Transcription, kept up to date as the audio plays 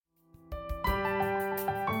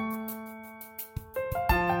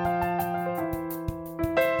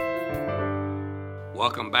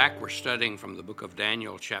Welcome back. We're studying from the book of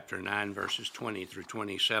Daniel, chapter 9, verses 20 through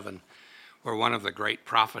 27, where one of the great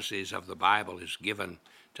prophecies of the Bible is given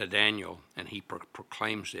to Daniel, and he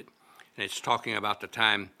proclaims it. And it's talking about the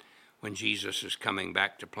time when Jesus is coming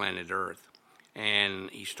back to planet Earth. And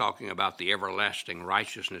he's talking about the everlasting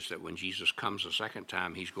righteousness that when Jesus comes the second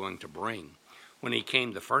time, he's going to bring. When he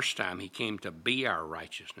came the first time, he came to be our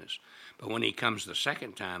righteousness. But when he comes the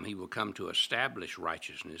second time, he will come to establish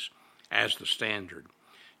righteousness as the standard.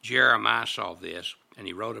 Jeremiah saw this, and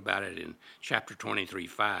he wrote about it in chapter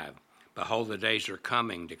 23:5. Behold, the days are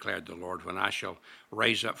coming, declared the Lord, when I shall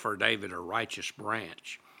raise up for David a righteous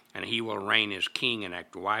branch, and he will reign as king and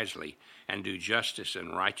act wisely and do justice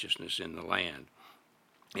and righteousness in the land.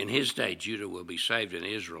 In his day, Judah will be saved, and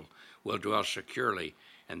Israel will dwell securely,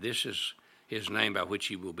 and this is his name by which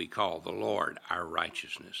he will be called, the Lord, our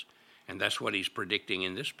righteousness. And that's what he's predicting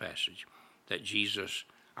in this passage, that Jesus,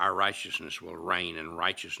 our righteousness, will reign, and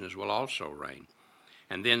righteousness will also reign.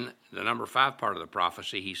 And then the number 5 part of the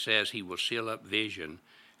prophecy, he says he will seal up vision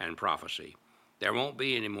and prophecy. There won't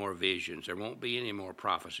be any more visions. There won't be any more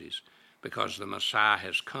prophecies, because the Messiah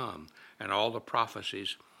has come, and all the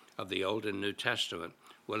prophecies of the Old and New Testament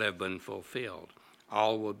will have been fulfilled.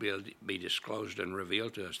 All will be disclosed and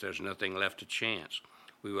revealed to us. There's nothing left to chance.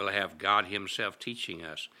 We will have God himself teaching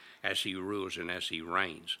us as he rules and as he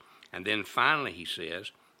reigns. And then finally, he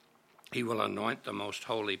says, he will anoint the most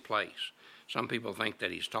holy place. Some people think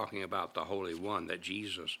that he's talking about the Holy One, that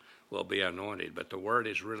Jesus will be anointed, but the word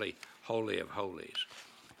is really Holy of Holies.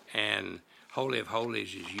 And Holy of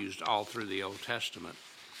Holies is used all through the Old Testament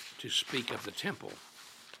to speak of the temple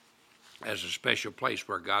as a special place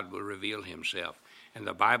where God will reveal himself. And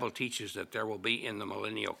the Bible teaches that there will be in the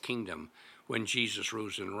millennial kingdom, when Jesus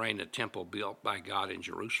rules and reigns, a temple built by God in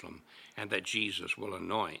Jerusalem, and that Jesus will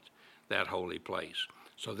anoint that holy place.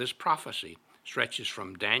 So this prophecy stretches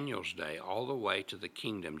from Daniel's day all the way to the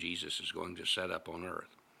kingdom Jesus is going to set up on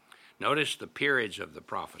earth. Notice the periods of the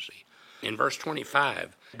prophecy. In verse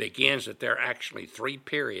 25, it begins that there are actually 3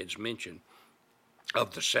 periods mentioned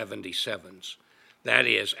of the 77s. That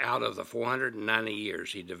is, out of the 490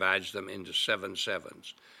 years, he divides them into 7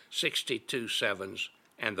 sevens, 62 sevens,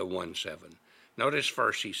 and the 1 7. Notice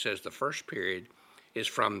first, he says the first period is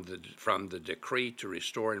from the decree to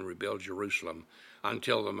restore and rebuild Jerusalem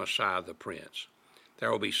until the Messiah, the Prince.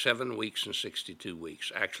 There will be 7 weeks and 62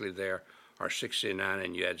 weeks. Actually, there are 69,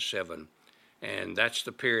 and you add 7. And that's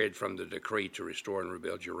the period from the decree to restore and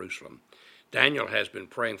rebuild Jerusalem. Daniel has been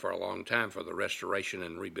praying for a long time for the restoration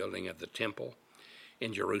and rebuilding of the temple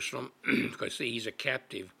in Jerusalem, because see, he's a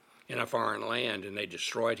captive in a foreign land, and they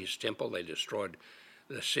destroyed his temple, they destroyed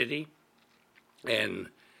the city, and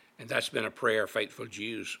that's been a prayer of faithful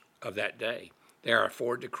Jews of that day. There are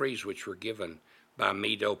 4 decrees which were given by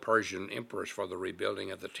Medo-Persian emperors for the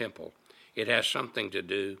rebuilding of the temple. It has something to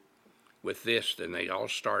do with this, and they all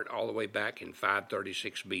start all the way back in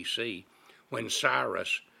 536 BC, when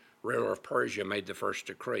Cyrus, ruler of Persia, made the first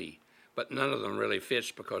decree. But none of them really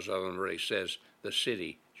fits, because none of them really says the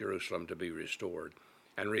city, Jerusalem, to be restored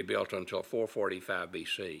and rebuilt until 445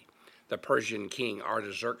 BC. The Persian king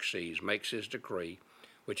Artaxerxes makes his decree,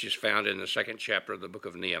 which is found in the 2nd chapter of the book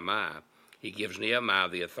of Nehemiah. He gives Nehemiah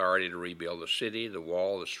the authority to rebuild the city, the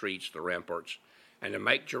wall, the streets, the ramparts, and to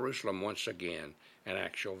make Jerusalem once again an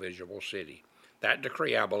actual visible city. That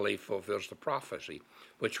decree, I believe, fulfills the prophecy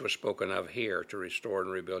which was spoken of here to restore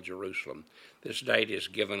and rebuild Jerusalem. This date is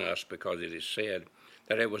given us because it is said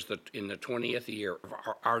that it was in the 20th year of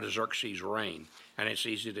Artaxerxes' reign, and it's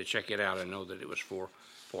easy to check it out and know that it was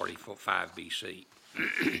 445 BC.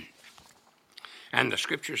 And the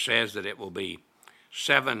scripture says that it will be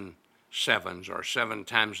 7 sevens, or 7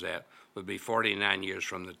 times that, would be 49 years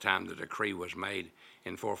from the time the decree was made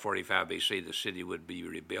in 445 BC. The city would be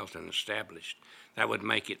rebuilt and established. That would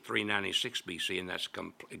make it 396 BC, and that's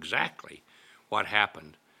exactly what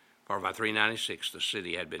happened. For by 396, the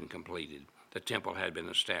city had been completed. The temple had been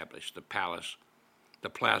established. The palace, the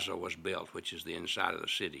plaza was built, which is the inside of the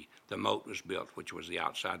city. The moat was built, which was the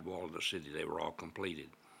outside wall of the city. They were all completed.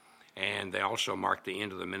 And they also marked the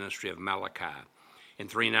end of the ministry of Malachi in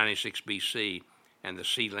 396 BC, and the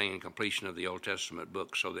sealing and completion of the Old Testament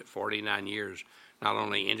book, so that 49 years not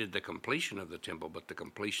only ended the completion of the temple, but the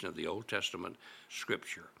completion of the Old Testament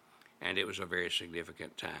scripture. And it was a very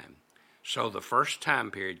significant time. So the first time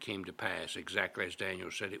period came to pass exactly as Daniel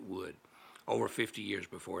said it would, over 50 years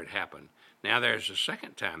before it happened. Now there's a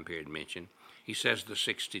second time period mentioned. He says the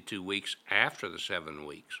 62 weeks after the 7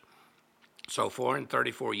 weeks. So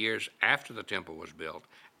 434 years after the temple was built,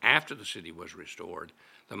 after the city was restored,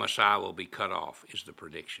 the Messiah will be cut off, is the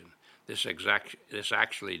prediction. This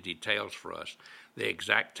actually details for us the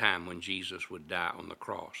exact time when Jesus would die on the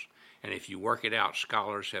cross. And if you work it out,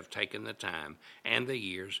 scholars have taken the time and the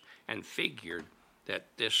years and figured that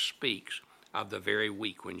this speaks of the very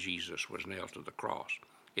week when Jesus was nailed to the cross.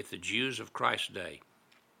 If the Jews of Christ's day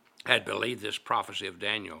had believed this prophecy of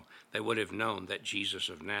Daniel, they would have known that Jesus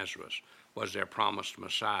of Nazareth was their promised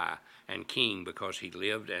Messiah and King, because he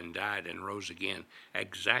lived and died and rose again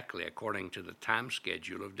exactly according to the time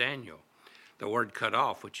schedule of Daniel. The word cut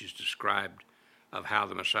off, which is described of how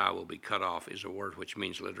the Messiah will be cut off, is a word which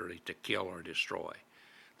means literally to kill or destroy.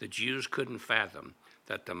 The Jews couldn't fathom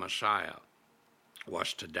that the Messiah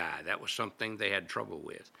was to die. That was something they had trouble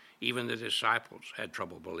with. Even the disciples had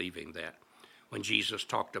trouble believing that. When Jesus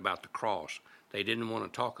talked about the cross, they didn't want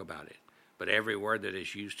to talk about it. But every word that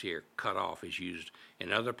is used here, cut off, is used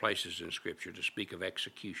in other places in Scripture to speak of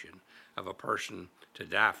execution, of a person to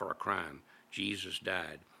die for a crime. Jesus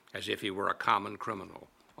died as if he were a common criminal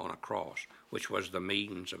on a cross, which was the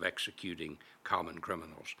means of executing common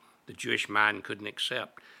criminals. The Jewish mind couldn't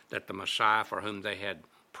accept that the Messiah for whom they had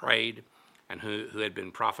prayed and who had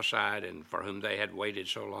been prophesied and for whom they had waited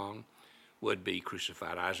so long would be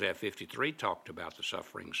crucified. Isaiah 53 talked about the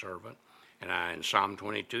suffering servant, and in Psalm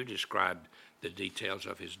 22 described the details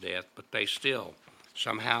of his death, but they still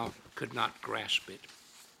somehow could not grasp it.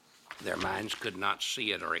 Their minds could not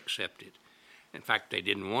see it or accept it. In fact, they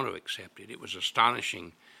didn't want to accept it. It was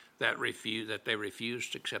astonishing that they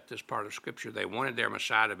refused to accept this part of Scripture. They wanted their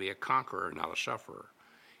Messiah to be a conqueror, not a sufferer.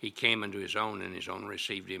 He came unto his own, and his own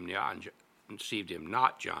received him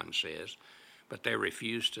not, John says, but they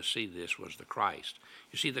refused to see this was the Christ.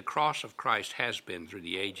 You see, the cross of Christ has been, through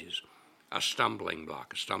the ages, a stumbling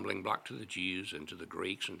block to the Jews and to the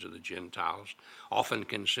Greeks and to the Gentiles, often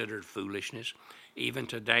considered foolishness. Even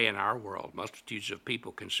today in our world, multitudes of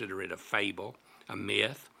people consider it a fable, a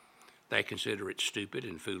myth. They consider it stupid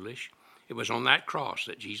and foolish. It was on that cross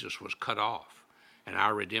that Jesus was cut off, and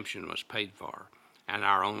our redemption was paid for, and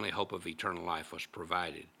our only hope of eternal life was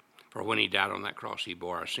provided. For when he died on that cross, he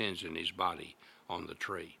bore our sins in his body on the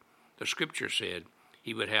tree. The Scripture said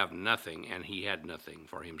he would have nothing, and he had nothing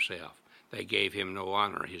for himself. They gave him no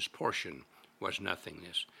honor. His portion was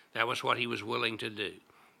nothingness. That was what he was willing to do.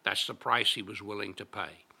 That's the price he was willing to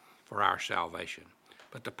pay for our salvation.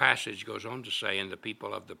 But the passage goes on to say, and the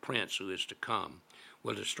people of the prince who is to come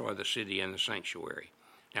will destroy the city and the sanctuary.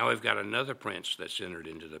 Now we've got another prince that's entered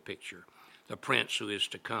into the picture, the prince who is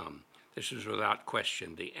to come. This is without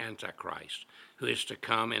question the Antichrist, who is to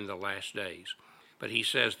come in the last days. But he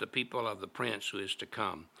says the people of the prince who is to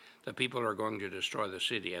come, the people are going to destroy the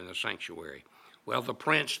city and the sanctuary. Well, the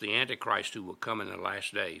prince, the Antichrist, who will come in the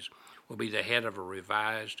last days, will be the head of a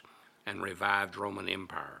revised and revived Roman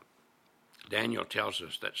Empire. Daniel tells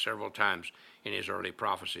us that several times in his early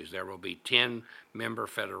prophecies there will be 10-member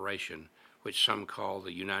federation, which some call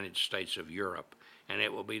the United States of Europe, and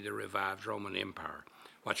it will be the revived Roman Empire.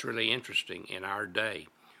 What's really interesting, in our day,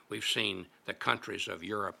 we've seen the countries of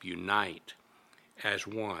Europe unite as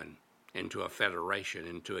one into a federation,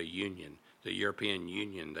 into a union, the European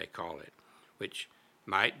Union they call it, which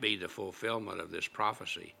might be the fulfillment of this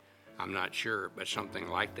prophecy. I'm not sure, but something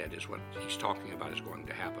like that is what he's talking about is going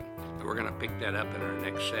to happen. And we're going to pick that up in our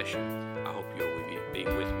next session. I hope you'll be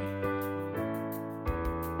with me.